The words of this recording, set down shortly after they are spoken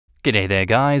G'day there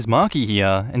guys, Marky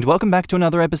here, and welcome back to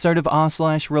another episode of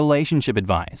r/relationship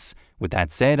advice. With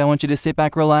that said, I want you to sit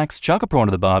back, relax, chuck a prawn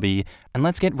to the barbie, and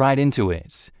let's get right into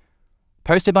it.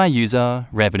 Posted by user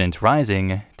Revenant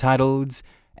Rising, titled,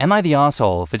 "Am I the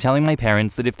asshole for telling my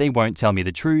parents that if they won't tell me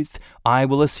the truth, I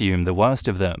will assume the worst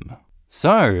of them?"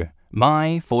 So,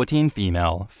 my 14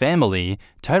 female family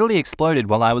totally exploded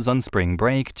while I was on spring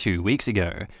break 2 weeks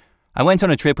ago. I went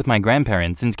on a trip with my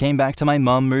grandparents and came back to my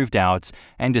mum moved out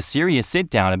and a serious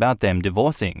sit-down about them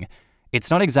divorcing.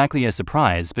 It's not exactly a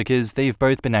surprise because they've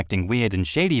both been acting weird and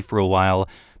shady for a while,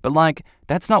 but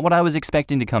that's not what I was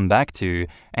expecting to come back to,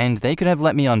 and they could have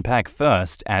let me unpack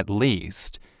first, at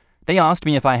least. They asked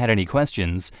me if I had any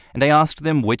questions, and I asked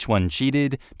them which one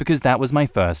cheated because that was my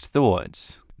first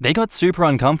thought. They got super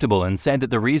uncomfortable and said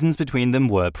that the reasons between them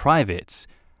were private.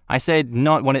 I said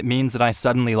not when it means that I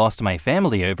suddenly lost my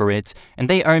family over it, and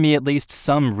they owe me at least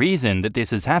some reason that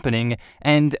this is happening,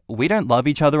 and we don't love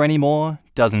each other anymore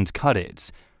doesn't cut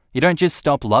it. You don't just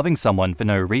stop loving someone for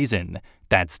no reason.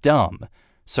 That's dumb.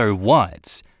 So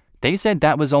what? They said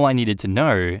that was all I needed to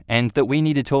know, and that we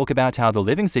need to talk about how the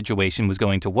living situation was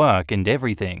going to work and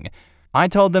everything. I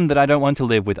told them that I don't want to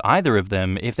live with either of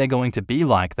them if they're going to be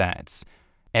like that.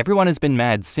 Everyone has been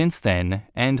mad since then,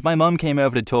 and my mum came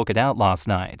over to talk it out last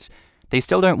night. They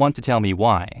still don't want to tell me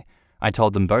why. I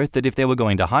told them both that if they were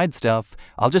going to hide stuff,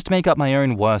 I'll just make up my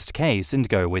own worst case and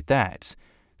go with that.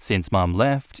 Since Mum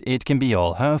left, it can be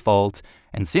all her fault,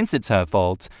 and since it's her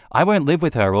fault, I won't live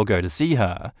with her or go to see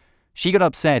her. She got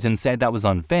upset and said that was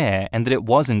unfair and that it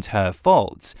wasn't her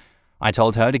fault. I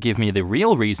told her to give me the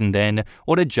real reason then,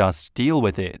 or to just deal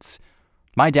with it.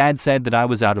 My dad said that I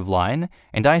was out of line,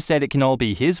 and I said it can all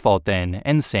be his fault then,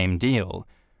 and same deal.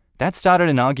 That started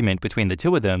an argument between the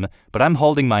two of them, but I'm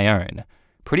holding my own.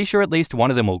 Pretty sure at least one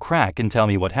of them will crack and tell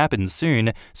me what happened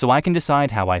soon, so I can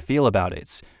decide how I feel about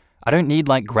it. I don't need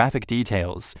graphic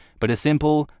details, but a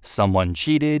simple, someone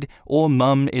cheated, or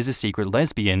mum is a secret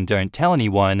lesbian, don't tell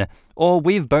anyone, or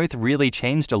we've both really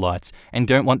changed a lot and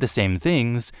don't want the same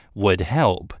things, would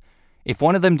help. If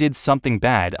one of them did something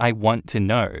bad, I want to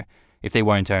know. If they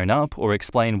won't own up or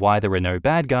explain why there are no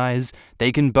bad guys,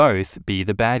 they can both be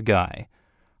the bad guy.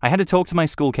 I had to talk to my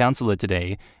school counselor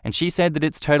today, and she said that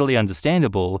it's totally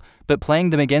understandable, but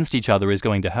playing them against each other is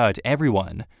going to hurt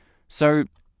everyone. So,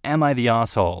 am I the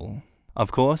asshole?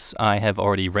 Of course, I have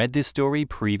already read this story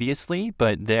previously,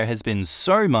 but there has been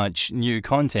so much new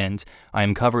content, I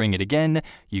am covering it again.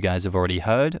 You guys have already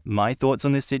heard my thoughts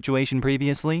on this situation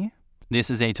previously.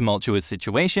 This is a tumultuous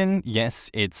situation.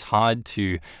 Yes, it's hard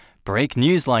to break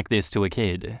news like this to a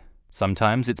kid.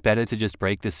 Sometimes it's better to just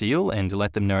break the seal and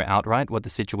let them know outright what the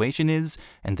situation is,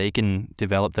 and they can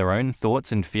develop their own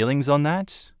thoughts and feelings on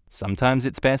that. Sometimes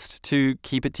it's best to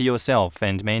keep it to yourself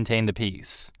and maintain the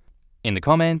peace. In the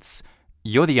comments,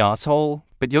 you're the asshole,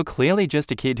 but you're clearly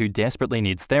just a kid who desperately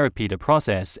needs therapy to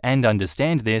process and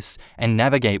understand this and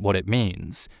navigate what it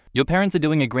means. Your parents are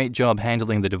doing a great job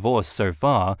handling the divorce so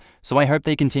far, so I hope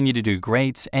they continue to do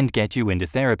great and get you into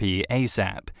therapy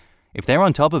ASAP. If they're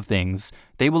on top of things,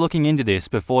 they were looking into this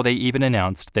before they even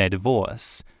announced their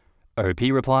divorce. OP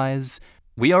replies,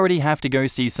 "We already have to go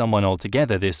see someone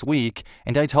altogether this week,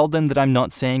 and I told them that I'm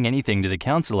not saying anything to the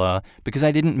counselor because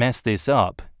I didn't mess this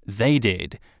up. They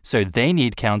did, so they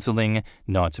need counseling,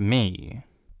 not me.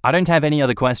 I don't have any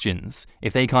other questions.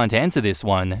 If they can't answer this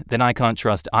one, then I can't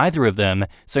trust either of them,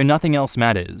 so nothing else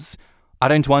matters. I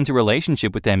don't want a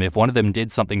relationship with them if one of them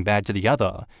did something bad to the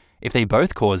other. If they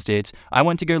both caused it, I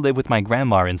want to go live with my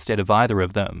grandma instead of either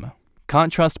of them.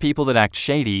 Can't trust people that act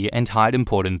shady and hide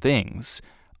important things.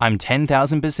 I'm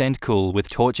 10,000% cool with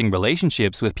torching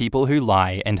relationships with people who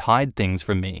lie and hide things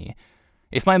from me.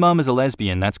 If my mum is a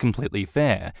lesbian, that's completely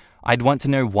fair. I'd want to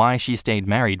know why she stayed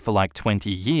married for 20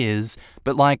 years,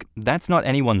 but that's not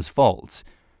anyone's fault.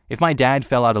 If my dad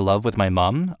fell out of love with my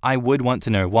mum, I would want to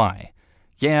know why.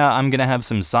 Yeah, I'm gonna have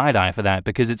some side-eye for that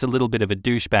because it's a little bit of a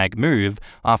douchebag move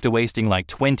after wasting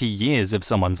 20 years of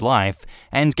someone's life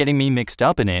and getting me mixed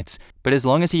up in it, but as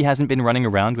long as he hasn't been running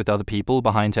around with other people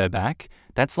behind her back,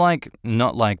 that's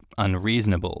not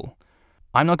unreasonable.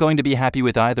 I'm not going to be happy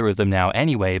with either of them now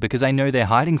anyway because I know they're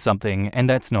hiding something and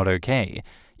that's not okay.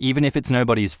 Even if it's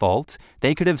nobody's fault,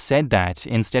 they could have said that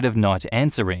instead of not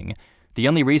answering. The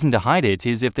only reason to hide it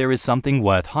is if there is something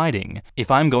worth hiding.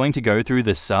 If I'm going to go through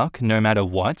the suck no matter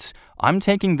what, I'm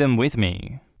taking them with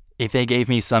me. If they gave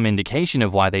me some indication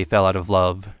of why they fell out of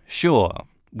love, sure.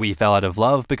 We fell out of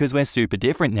love because we're super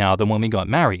different now than when we got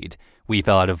married. We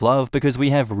fell out of love because we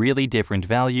have really different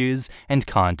values and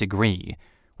can't agree.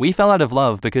 We fell out of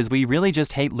love because we really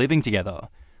just hate living together.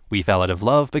 We fell out of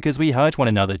love because we hurt one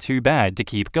another too bad to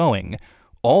keep going.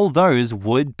 all those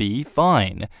would be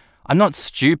fine. I'm not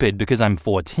stupid because I'm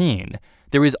 14.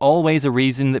 There is always a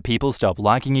reason that people stop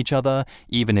liking each other,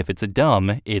 even if it's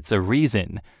it's a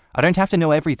reason. I don't have to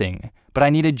know everything, but I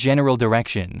need a general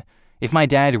direction. If my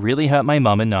dad really hurt my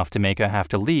mum enough to make her have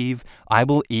to leave, I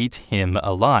will eat him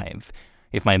alive.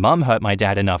 If my mum hurt my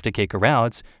dad enough to kick her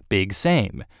out, big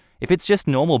same. If it's just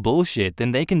normal bullshit,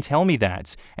 then they can tell me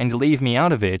that and leave me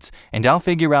out of it, and I'll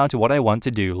figure out what I want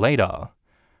to do later.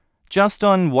 Just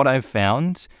on what I've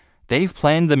found, they've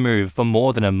planned the move for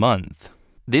more than a month.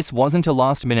 This wasn't a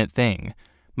last-minute thing.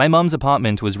 My mum's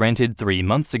apartment was rented 3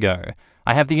 months ago.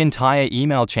 I have the entire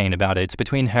email chain about it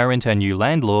between her and her new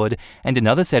landlord, and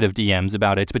another set of DMs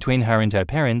about it between her and her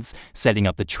parents setting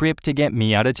up the trip to get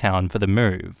me out of town for the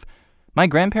move. My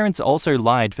grandparents also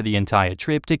lied for the entire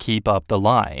trip to keep up the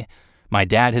lie. My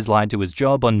dad has lied to his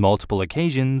job on multiple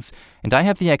occasions, and I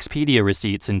have the Expedia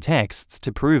receipts and texts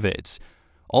to prove it.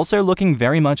 Also looking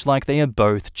very much like they are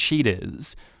both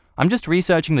cheaters. I'm just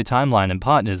researching the timeline and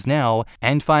partners now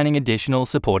and finding additional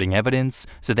supporting evidence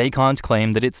so they can't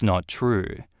claim that it's not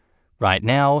true. Right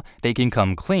now, they can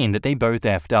come clean that they both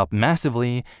effed up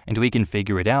massively and we can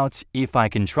figure it out if I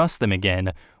can trust them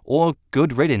again, or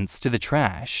good riddance to the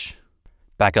trash.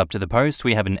 Back up to the post,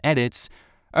 we have an edit.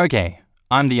 Okay,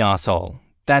 I'm the asshole.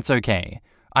 That's okay.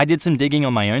 I did some digging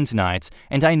on my own tonight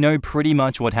and I know pretty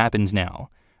much what happened now.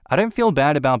 I don't feel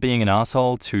bad about being an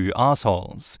asshole to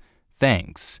assholes.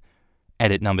 Thanks.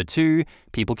 Edit number 2,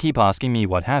 people keep asking me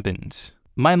what happened.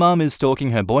 My mum is stalking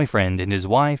her boyfriend and his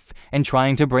wife and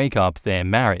trying to break up their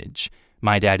marriage.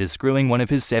 My dad is screwing one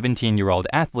of his 17-year-old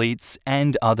athletes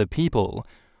and other people.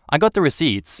 I got the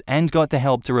receipts and got the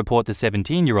help to report the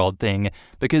 17-year-old thing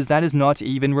because that is not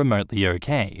even remotely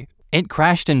okay. It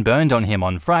crashed and burned on him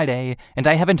on Friday and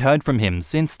I haven't heard from him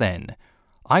since then.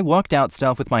 I worked out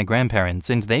stuff with my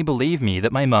grandparents and they believe me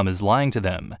that my mum is lying to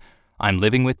them. I'm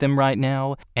living with them right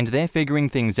now, and they're figuring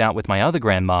things out with my other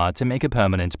grandma to make a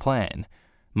permanent plan.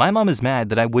 My mum is mad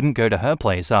that I wouldn't go to her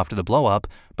place after the blow-up,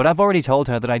 but I've already told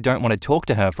her that I don't want to talk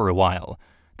to her for a while.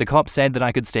 The cop said that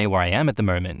I could stay where I am at the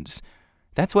moment.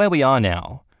 That's where we are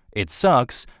now. It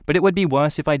sucks, but it would be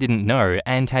worse if I didn't know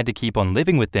and had to keep on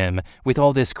living with them with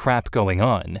all this crap going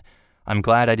on. I'm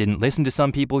glad I didn't listen to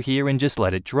some people here and just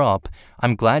let it drop.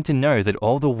 I'm glad to know that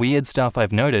all the weird stuff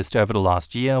I've noticed over the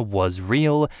last year was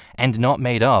real and not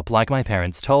made up like my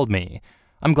parents told me.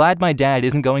 I'm glad my dad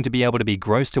isn't going to be able to be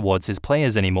gross towards his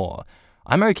players anymore.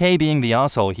 I'm okay being the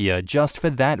asshole here just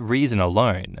for that reason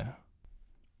alone.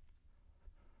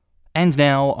 And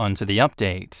now onto the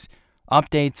update.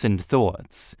 Updates and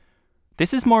thoughts.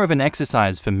 This is more of an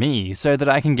exercise for me so that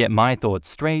I can get my thoughts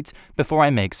straight before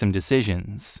I make some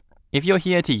decisions. If you're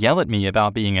here to yell at me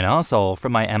about being an asshole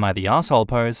from my Am I the Asshole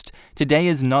post, today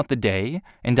is not the day,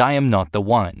 and I am not the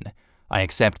one. I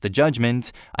accept the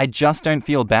judgment, I just don't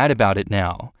feel bad about it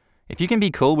now. If you can be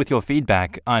cool with your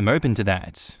feedback, I'm open to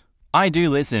that. I do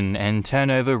listen and turn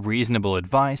over reasonable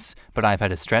advice, but I've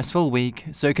had a stressful week,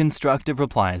 so constructive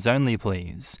replies only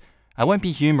please. I won't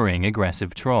be humoring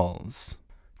aggressive trolls.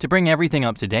 To bring everything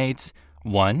up to date,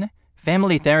 1.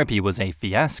 Family therapy was a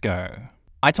fiasco.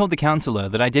 I told the counselor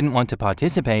that I didn't want to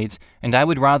participate and I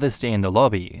would rather stay in the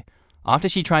lobby. After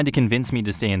she tried to convince me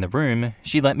to stay in the room,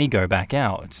 she let me go back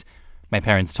out. My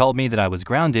parents told me that I was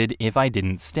grounded if I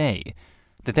didn't stay.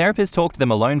 The therapist talked to them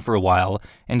alone for a while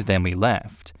and then we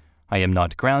left. I am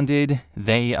not grounded,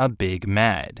 they are big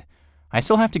mad. I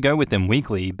still have to go with them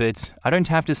weekly, but I don't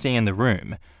have to stay in the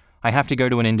room. I have to go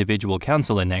to an individual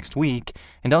counselor next week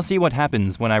and I'll see what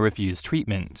happens when I refuse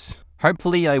treatment.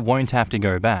 Hopefully I won't have to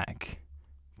go back.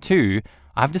 2.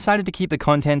 I've decided to keep the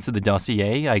contents of the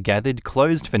dossier I gathered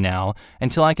closed for now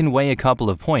until I can weigh a couple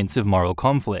of points of moral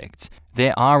conflict.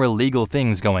 There are illegal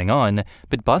things going on,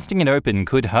 but busting it open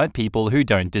could hurt people who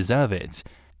don't deserve it.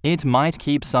 It might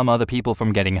keep some other people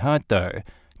from getting hurt though.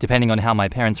 Depending on how my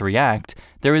parents react,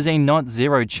 there is a not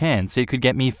zero chance it could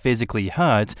get me physically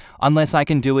hurt unless I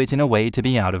can do it in a way to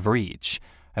be out of reach.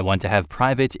 I want to have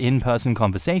private, in-person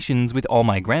conversations with all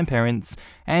my grandparents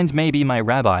and maybe my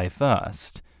rabbi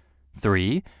first.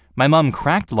 3. My mum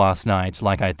cracked last night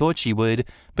like I thought she would,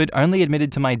 but only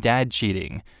admitted to my dad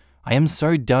cheating. I am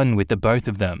so done with the both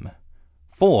of them.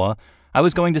 4. I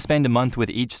was going to spend a month with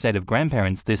each set of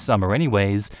grandparents this summer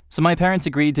anyways, so my parents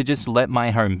agreed to just let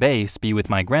my home base be with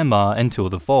my grandma until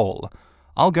the fall.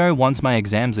 I'll go once my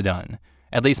exams are done.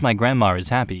 At least my grandma is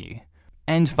happy.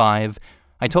 And 5.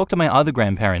 I talked to my other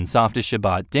grandparents after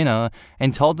Shabbat dinner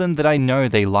and told them that I know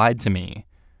they lied to me.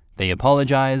 They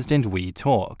apologized and we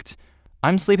talked.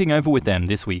 I'm sleeping over with them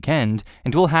this weekend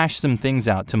and we'll hash some things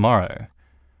out tomorrow.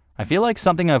 I feel like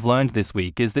something I've learned this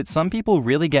week is that some people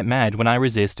really get mad when I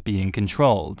resist being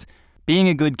controlled. Being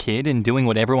a good kid and doing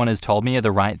what everyone has told me are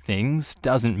the right things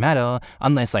doesn't matter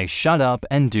unless I shut up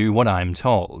and do what I'm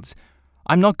told.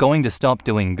 I'm not going to stop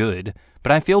doing good,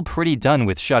 but I feel pretty done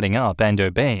with shutting up and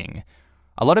obeying.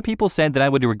 A lot of people said that I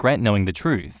would regret knowing the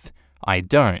truth. I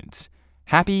don't.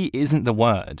 Happy isn't the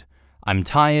word. I'm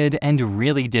tired and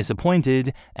really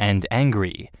disappointed and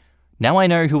angry. Now I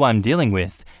know who I'm dealing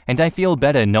with, and I feel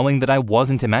better knowing that I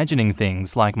wasn't imagining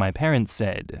things like my parents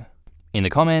said. In the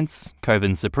comments,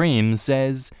 Coven Supreme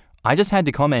says, I just had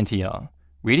to comment here.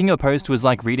 Reading your post was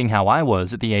like reading how I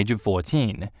was at the age of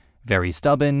 14. Very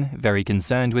stubborn, very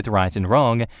concerned with right and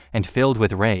wrong, and filled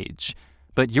with rage.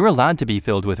 But you're allowed to be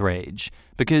filled with rage,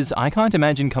 because I can't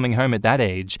imagine coming home at that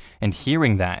age and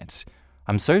hearing that.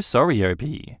 I'm so sorry, OP.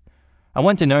 I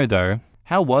want to know though,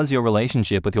 how was your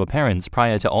relationship with your parents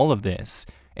prior to all of this?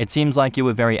 It seems like you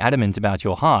were very adamant about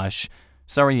your harsh,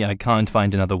 sorry I can't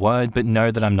find another word, but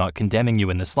know that I'm not condemning you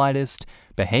in the slightest,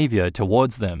 behavior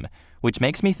towards them, which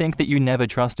makes me think that you never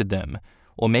trusted them.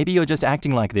 Or maybe you're just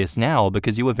acting like this now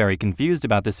because you were very confused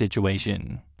about the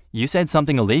situation. You said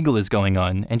something illegal is going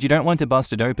on and you don't want to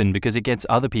bust it open because it gets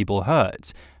other people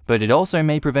hurt, but it also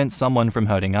may prevent someone from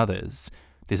hurting others.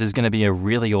 This is going to be a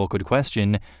really awkward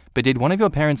question, but did one of your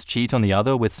parents cheat on the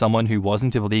other with someone who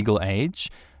wasn't of legal age?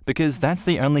 Because that's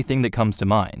the only thing that comes to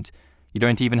mind. You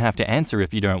don't even have to answer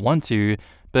if you don't want to,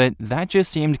 but that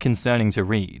just seemed concerning to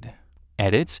read.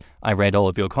 Edit, I read all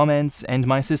of your comments and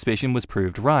my suspicion was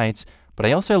proved right, but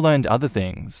I also learned other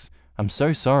things. I'm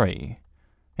so sorry.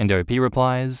 And OP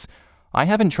replies, I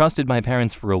haven't trusted my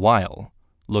parents for a while.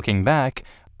 Looking back,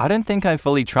 I don't think I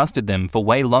fully trusted them for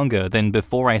way longer than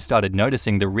before I started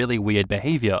noticing the really weird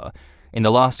behavior. In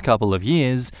the last couple of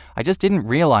years, I just didn't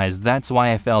realize that's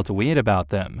why I felt weird about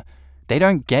them. They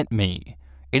don't get me.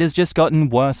 It has just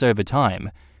gotten worse over time.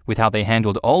 With how they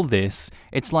handled all this,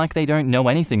 it's like they don't know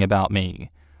anything about me.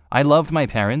 I loved my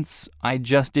parents, I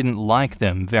just didn't like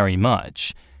them very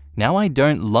much. Now I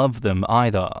don't love them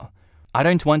either. I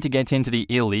don't want to get into the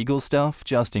illegal stuff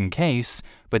just in case,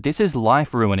 but this is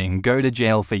life-ruining, go to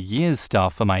jail for years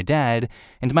stuff for my dad,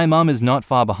 and my mum is not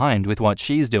far behind with what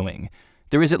she's doing.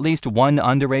 There is at least one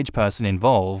underage person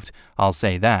involved, I'll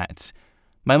say that.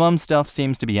 My mum's stuff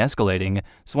seems to be escalating,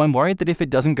 so I'm worried that if it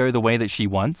doesn't go the way that she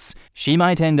wants, she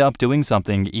might end up doing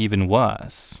something even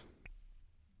worse.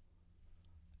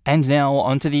 And now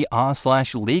onto the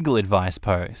r/legal advice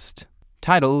post,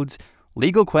 titled,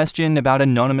 Legal Question About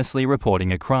Anonymously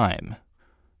Reporting a Crime.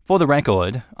 For the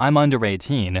record, I'm under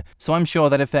 18, so I'm sure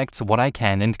that affects what I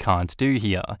can and can't do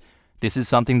here. This is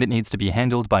something that needs to be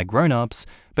handled by grown-ups,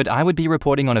 but I would be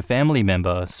reporting on a family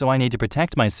member, so I need to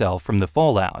protect myself from the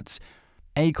fallout.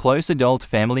 A close adult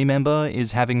family member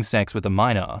is having sex with a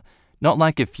minor, not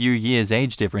like a few years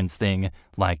age difference thing,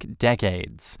 like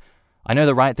decades. I know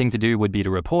the right thing to do would be to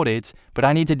report it, but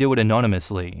I need to do it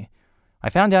anonymously. I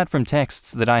found out from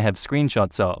texts that I have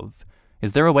screenshots of.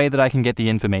 Is there a way that I can get the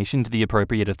information to the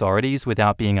appropriate authorities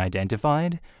without being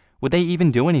identified? Would they even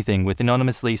do anything with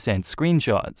anonymously sent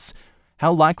screenshots?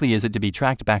 How likely is it to be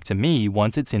tracked back to me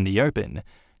once it's in the open?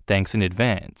 Thanks in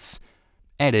advance.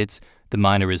 Edit, the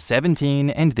minor is 17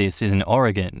 and this is in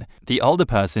Oregon. The older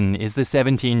person is the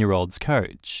 17-year-old's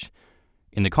coach.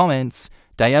 In the comments,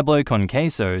 Diablo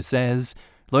Conqueso says,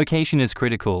 location is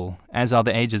critical, as are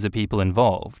the ages of people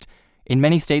involved. In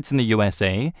many states in the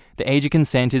USA, the age of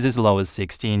consent is as low as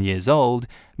 16 years old,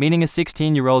 meaning a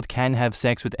 16-year-old can have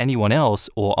sex with anyone else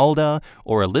or older,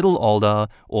 or a little older,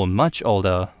 or much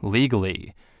older,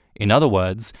 legally. In other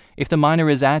words, if the minor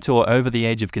is at or over the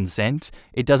age of consent,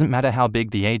 it doesn't matter how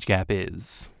big the age gap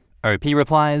is. OP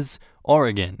replies,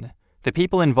 Oregon. The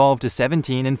people involved are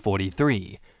 17 and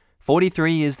 43.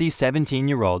 43 is the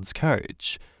 17-year-old's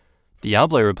coach.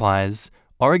 Diablo replies,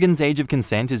 Oregon's age of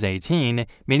consent is 18,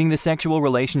 meaning the sexual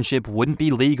relationship wouldn't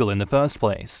be legal in the first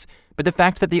place, but the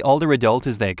fact that the older adult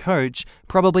is their coach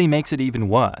probably makes it even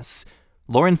worse.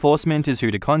 Law enforcement is who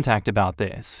to contact about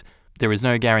this. There is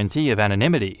no guarantee of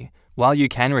anonymity. While you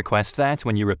can request that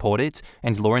when you report it,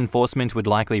 and law enforcement would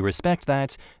likely respect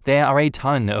that, there are a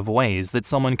ton of ways that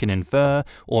someone can infer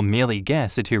or merely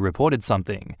guess at who reported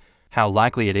something. How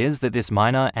likely it is that this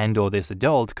minor and/or this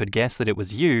adult could guess that it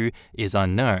was you is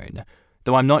unknown,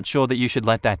 though I'm not sure that you should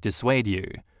let that dissuade you.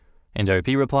 And OP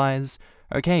replies,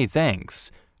 okay,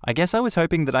 thanks. I guess I was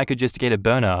hoping that I could just get a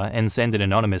burner and send an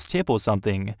anonymous tip or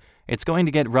something. It's going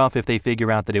to get rough if they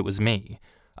figure out that it was me.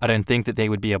 I don't think that they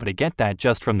would be able to get that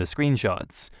just from the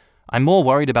screenshots. I'm more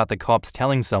worried about the cops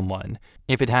telling someone.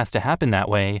 If it has to happen that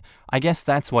way, I guess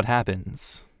that's what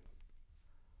happens.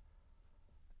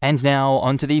 And now,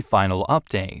 onto the final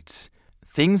update.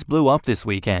 Things blew up this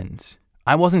weekend.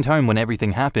 I wasn't home when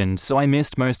everything happened, so I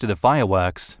missed most of the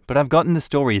fireworks, but I've gotten the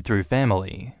story through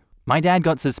family. My dad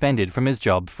got suspended from his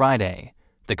job Friday.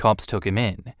 The cops took him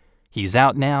in. He's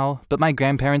out now, but my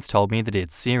grandparents told me that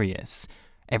it's serious.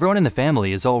 Everyone in the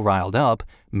family is all riled up,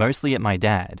 mostly at my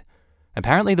dad.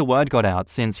 Apparently the word got out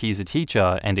since he's a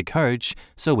teacher and a coach,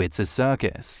 so it's a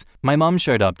circus. My mum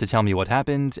showed up to tell me what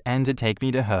happened and to take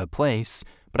me to her place,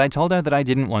 but I told her that I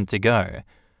didn't want to go.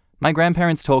 My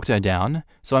grandparents talked her down,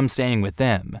 so I'm staying with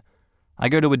them. I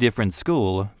go to a different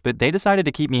school, but they decided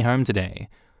to keep me home today.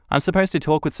 I'm supposed to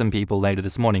talk with some people later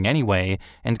this morning anyway,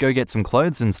 and go get some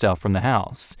clothes and stuff from the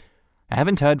house. I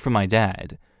haven't heard from my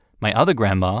dad. My other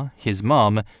grandma, his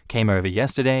mom, came over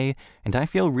yesterday, and I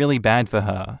feel really bad for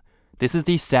her. This is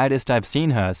the saddest I've seen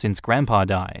her since Grandpa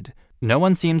died. No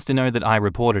one seems to know that I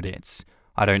reported it.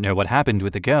 I don't know what happened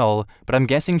with the girl, but I'm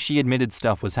guessing she admitted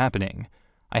stuff was happening.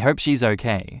 I hope she's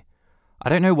okay. I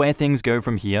don't know where things go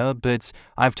from here, but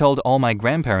I've told all my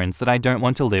grandparents that I don't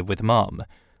want to live with Mom.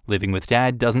 Living with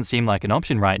Dad doesn't seem like an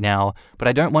option right now, but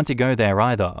I don't want to go there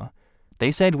either. They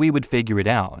said we would figure it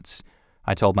out.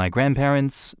 I told my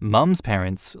grandparents, Mum's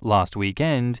parents, last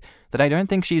weekend that I don't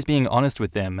think she's being honest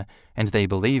with them, and they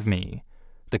believe me.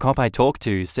 The cop I talked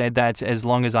to said that as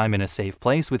long as I'm in a safe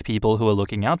place with people who are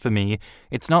looking out for me,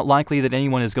 it's not likely that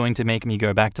anyone is going to make me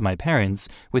go back to my parents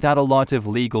without a lot of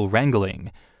legal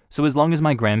wrangling. So as long as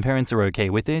my grandparents are okay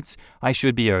with it, I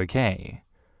should be okay.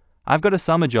 I've got a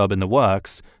summer job in the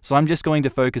works, so I'm just going to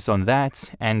focus on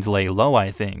that and lay low, I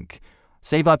think.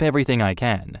 Save up everything I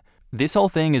can. This whole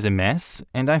thing is a mess,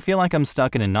 and I feel like I'm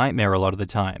stuck in a nightmare a lot of the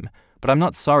time, but I'm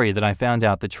not sorry that I found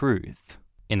out the truth.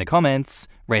 In the comments,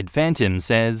 Red Phantom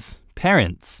says,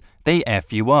 "Parents, they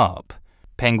F you up."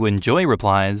 Penguin Joy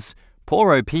replies,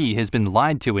 "Poor OP has been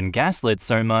lied to and gaslit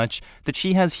so much that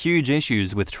she has huge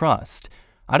issues with trust.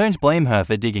 I don't blame her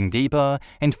for digging deeper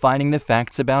and finding the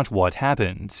facts about what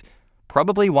happened.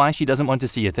 Probably why she doesn't want to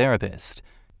see a therapist.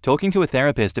 Talking to a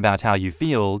therapist about how you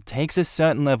feel takes a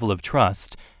certain level of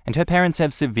trust, and her parents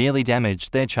have severely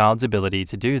damaged their child's ability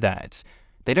to do that.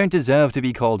 They don't deserve to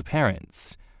be called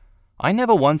parents." I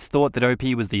never once thought that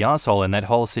OP was the asshole in that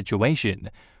whole situation.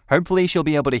 Hopefully she'll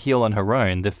be able to heal on her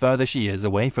own the further she is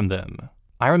away from them.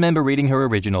 I remember reading her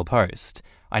original post.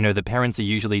 I know that parents are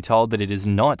usually told that it is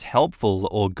not helpful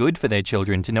or good for their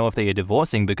children to know if they are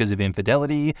divorcing because of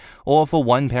infidelity, or for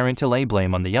one parent to lay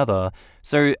blame on the other,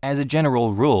 so as a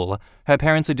general rule, her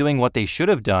parents are doing what they should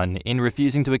have done in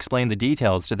refusing to explain the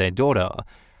details to their daughter.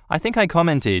 I think I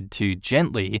commented to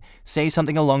gently say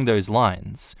something along those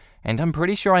lines, and I'm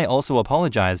pretty sure I also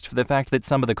apologized for the fact that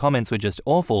some of the comments were just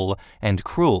awful and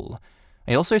cruel.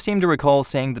 I also seem to recall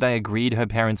saying that I agreed her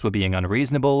parents were being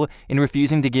unreasonable in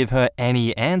refusing to give her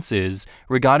any answers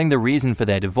regarding the reason for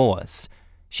their divorce.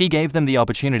 She gave them the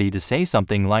opportunity to say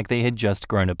something like they had just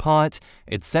grown apart,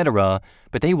 etc.,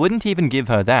 but they wouldn't even give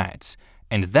her that,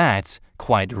 and that,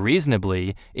 quite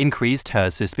reasonably, increased her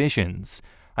suspicions.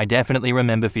 I definitely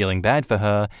remember feeling bad for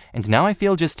her, and now I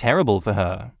feel just terrible for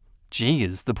her.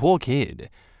 Geez, the poor kid.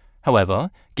 However,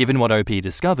 given what OP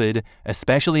discovered,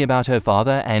 especially about her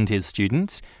father and his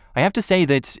students, I have to say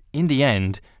that, in the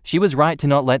end, she was right to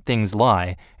not let things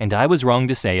lie, and I was wrong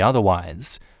to say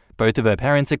otherwise. Both of her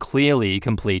parents are clearly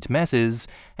complete messes,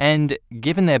 and,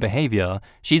 given their behavior,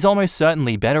 she's almost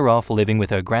certainly better off living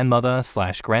with her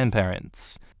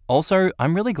grandmother/grandparents. Also,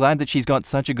 I'm really glad that she's got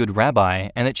such a good rabbi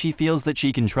and that she feels that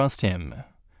she can trust him.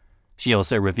 She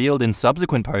also revealed in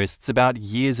subsequent posts about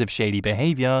years of shady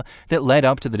behavior that led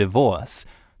up to the divorce,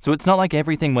 so it's not like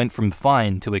everything went from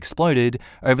fine to exploded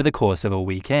over the course of a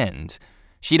weekend.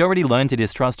 She'd already learned to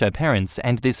distrust her parents,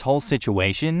 and this whole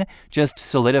situation just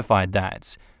solidified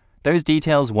that. Those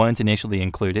details weren't initially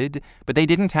included, but they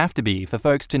didn't have to be for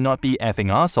folks to not be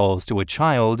effing assholes to a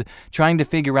child trying to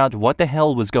figure out what the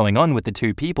hell was going on with the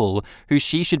two people who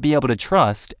she should be able to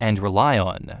trust and rely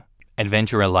on.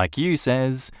 Adventurer Like You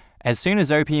says, "As soon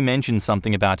as OP mentioned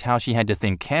something about how she had to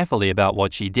think carefully about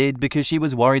what she did because she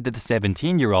was worried that the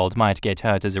 17-year-old might get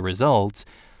hurt as a result,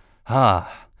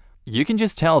 you can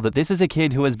just tell that this is a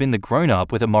kid who has been the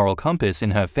grown-up with a moral compass in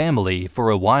her family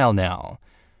for a while now.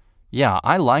 Yeah,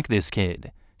 I like this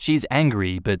kid. She's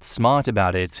angry but smart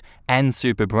about it and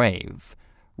super brave."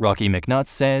 Rocky McNuts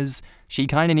says, "She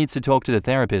kinda needs to talk to the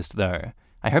therapist though.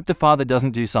 I hope the father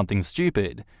doesn't do something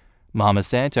stupid."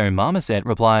 Marmoset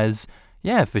replies,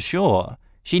 "Yeah, for sure.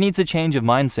 She needs a change of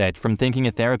mindset from thinking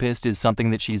a therapist is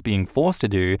something that she's being forced to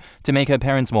do to make her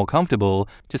parents more comfortable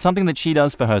to something that she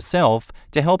does for herself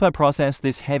to help her process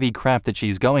this heavy crap that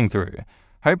she's going through.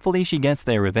 Hopefully she gets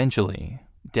there eventually."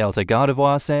 Delta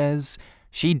Gardevoir says,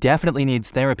 She definitely needs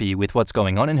therapy with what's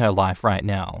going on in her life right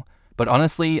now. But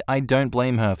honestly, I don't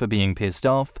blame her for being pissed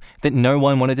off that no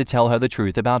one wanted to tell her the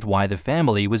truth about why the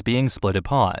family was being split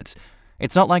apart.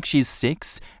 It's not like she's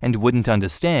 6 and wouldn't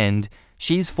understand.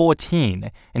 She's 14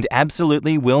 and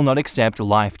absolutely will not accept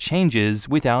life changes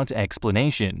without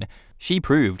explanation. She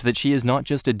proved that she is not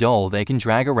just a doll they can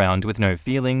drag around with no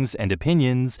feelings and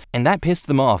opinions, and that pissed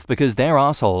them off because they're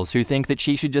assholes who think that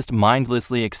she should just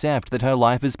mindlessly accept that her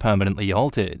life is permanently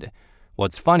altered.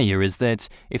 What's funnier is that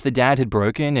if the dad had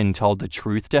broken and told the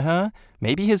truth to her,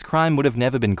 maybe his crime would have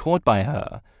never been caught by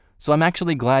her. So I'm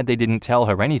actually glad they didn't tell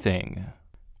her anything.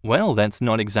 Well, that's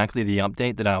not exactly the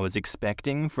update that I was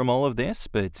expecting from all of this,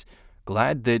 but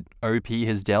glad that OP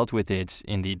has dealt with it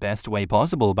in the best way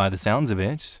possible by the sounds of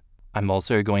it. I'm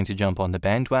also going to jump on the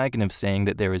bandwagon of saying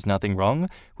that there is nothing wrong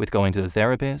with going to the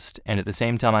therapist, and at the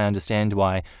same time I understand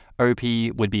why OP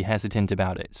would be hesitant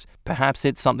about it. Perhaps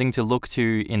it's something to look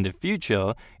to in the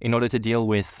future in order to deal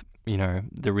with,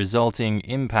 the resulting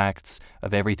impacts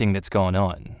of everything that's gone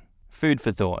on. Food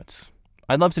for thought.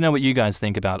 I'd love to know what you guys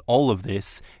think about all of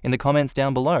this in the comments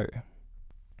down below.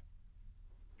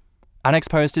 Our next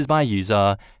post is by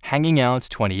user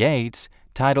HangingOut28,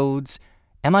 titled,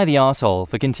 "Am I the asshole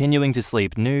for continuing to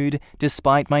sleep nude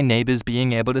despite my neighbors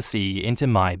being able to see into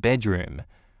my bedroom?"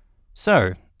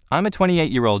 So, I'm a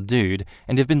 28-year-old dude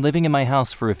and have been living in my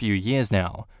house for a few years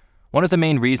now. One of the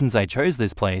main reasons I chose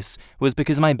this place was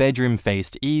because my bedroom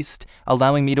faced east,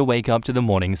 allowing me to wake up to the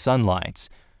morning sunlight.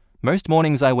 Most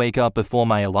mornings I wake up before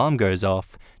my alarm goes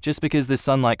off, just because the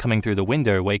sunlight coming through the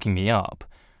window waking me up.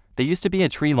 There used to be a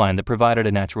tree line that provided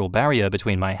a natural barrier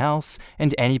between my house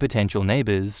and any potential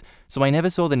neighbors, so I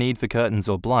never saw the need for curtains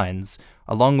or blinds,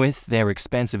 along with they're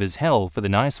expensive as hell for the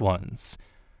nice ones.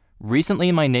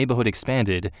 Recently my neighborhood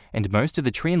expanded, and most of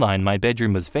the tree line my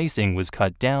bedroom was facing was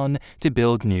cut down to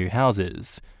build new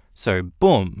houses. So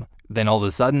boom! Then all of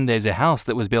a sudden there's a house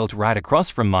that was built right across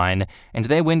from mine, and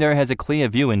their window has a clear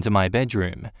view into my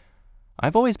bedroom.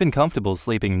 I've always been comfortable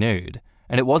sleeping nude,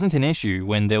 and it wasn't an issue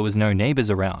when there was no neighbors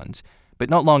around. But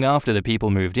not long after the people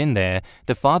moved in there,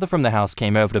 the father from the house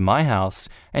came over to my house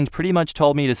and pretty much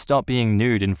told me to stop being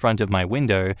nude in front of my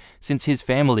window since his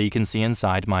family can see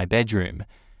inside my bedroom.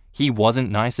 He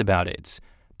wasn't nice about it.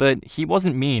 But he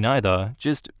wasn't mean either,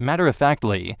 just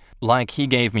matter-of-factly. Like he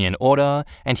gave me an order,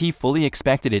 and he fully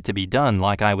expected it to be done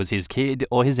like I was his kid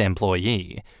or his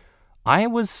employee. I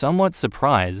was somewhat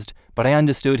surprised, but I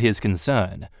understood his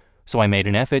concern, so I made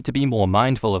an effort to be more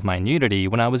mindful of my nudity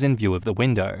when I was in view of the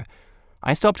window.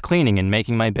 I stopped cleaning and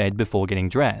making my bed before getting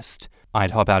dressed.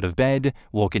 I'd hop out of bed,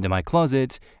 walk into my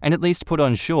closet, and at least put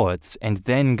on shorts, and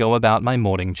then go about my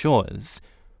morning chores.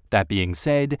 That being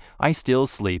said, I still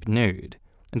sleep nude,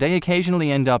 and I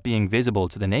occasionally end up being visible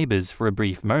to the neighbors for a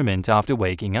brief moment after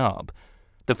waking up.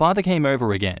 The father came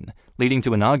over again, leading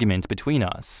to an argument between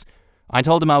us. I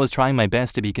told him I was trying my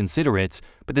best to be considerate,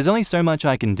 but there's only so much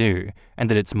I can do, and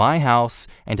that it's my house,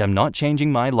 and I'm not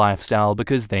changing my lifestyle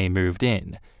because they moved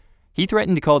in. He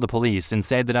threatened to call the police and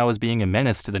said that I was being a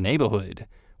menace to the neighborhood,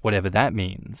 whatever that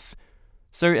means.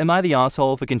 So am I the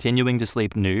asshole for continuing to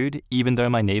sleep nude, even though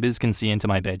my neighbors can see into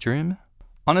my bedroom?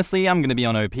 Honestly, I'm gonna be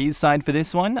on OP's side for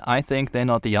this one. I think they're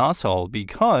not the asshole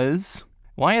because...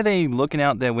 why are they looking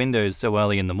out their windows so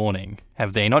early in the morning?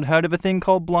 Have they not heard of a thing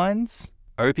called blinds?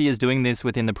 OP is doing this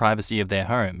within the privacy of their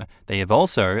home. They have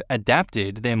also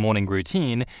adapted their morning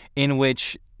routine in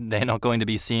which they're not going to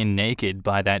be seen naked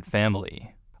by that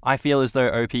family. I feel as though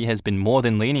OP has been more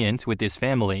than lenient with this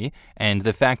family, and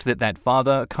the fact that that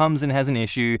father comes and has an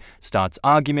issue, starts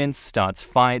arguments, starts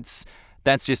fights,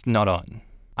 that's just not on.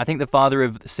 I think the father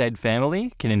of said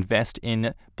family can invest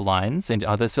in blinds and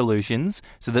other solutions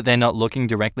so that they're not looking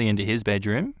directly into his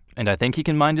bedroom, and I think he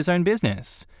can mind his own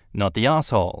business, not the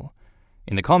asshole.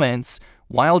 In the comments,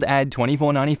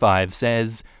 WildAd2495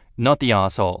 says, "Not the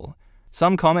asshole."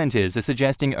 Some commenters are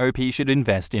suggesting OP should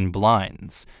invest in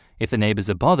blinds. If the neighbors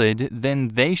are bothered, then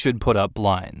they should put up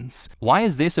blinds. Why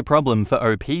is this a problem for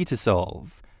OP to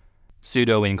solve?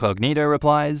 Pseudo Incognito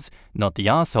replies, "Not the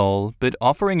asshole, but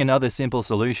offering another simple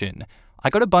solution. I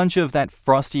got a bunch of that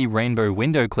frosty rainbow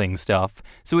window cling stuff,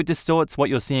 so it distorts what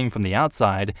you're seeing from the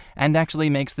outside and actually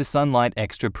makes the sunlight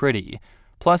extra pretty.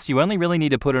 Plus, you only really need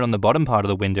to put it on the bottom part of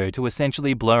the window to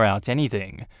essentially blur out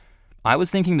anything." I was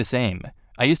thinking the same.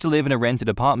 I used to live in a rented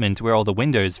apartment where all the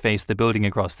windows faced the building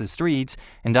across the street,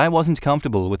 and I wasn't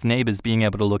comfortable with neighbors being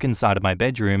able to look inside of my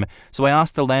bedroom, so I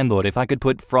asked the landlord if I could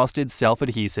put frosted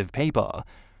self-adhesive paper.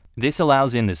 This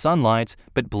allows in the sunlight,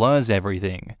 but blurs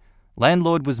everything.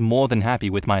 Landlord was more than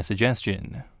happy with my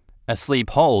suggestion.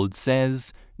 Asleep Hold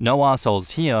says, "No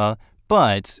assholes here,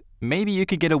 but Maybe you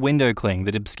could get a window cling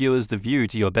that obscures the view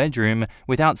to your bedroom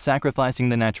without sacrificing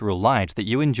the natural light that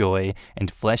you enjoy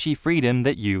and fleshy freedom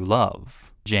that you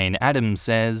love. Jane Addams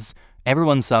says,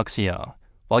 "Everyone sucks here.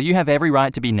 While you have every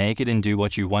right to be naked and do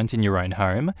what you want in your own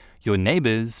home, your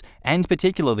neighbors, and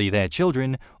particularly their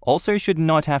children, also should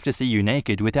not have to see you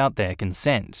naked without their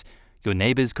consent. Your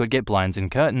neighbors could get blinds and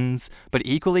curtains, but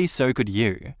equally so could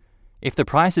you. If the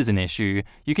price is an issue,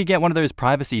 you could get one of those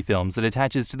privacy films that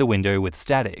attaches to the window with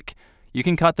static. You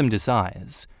can cut them to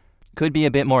size. Could be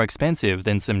a bit more expensive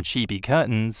than some cheapy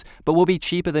curtains, but will be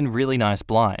cheaper than really nice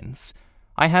blinds.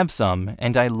 I have some,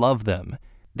 and I love them.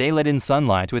 They let in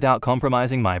sunlight without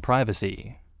compromising my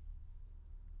privacy."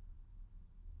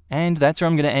 And that's where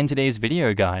I'm going to end today's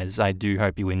video, guys. I do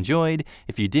hope you enjoyed.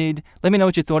 If you did, let me know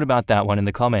what you thought about that one in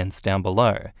the comments down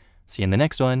below. See you in the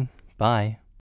next one. Bye.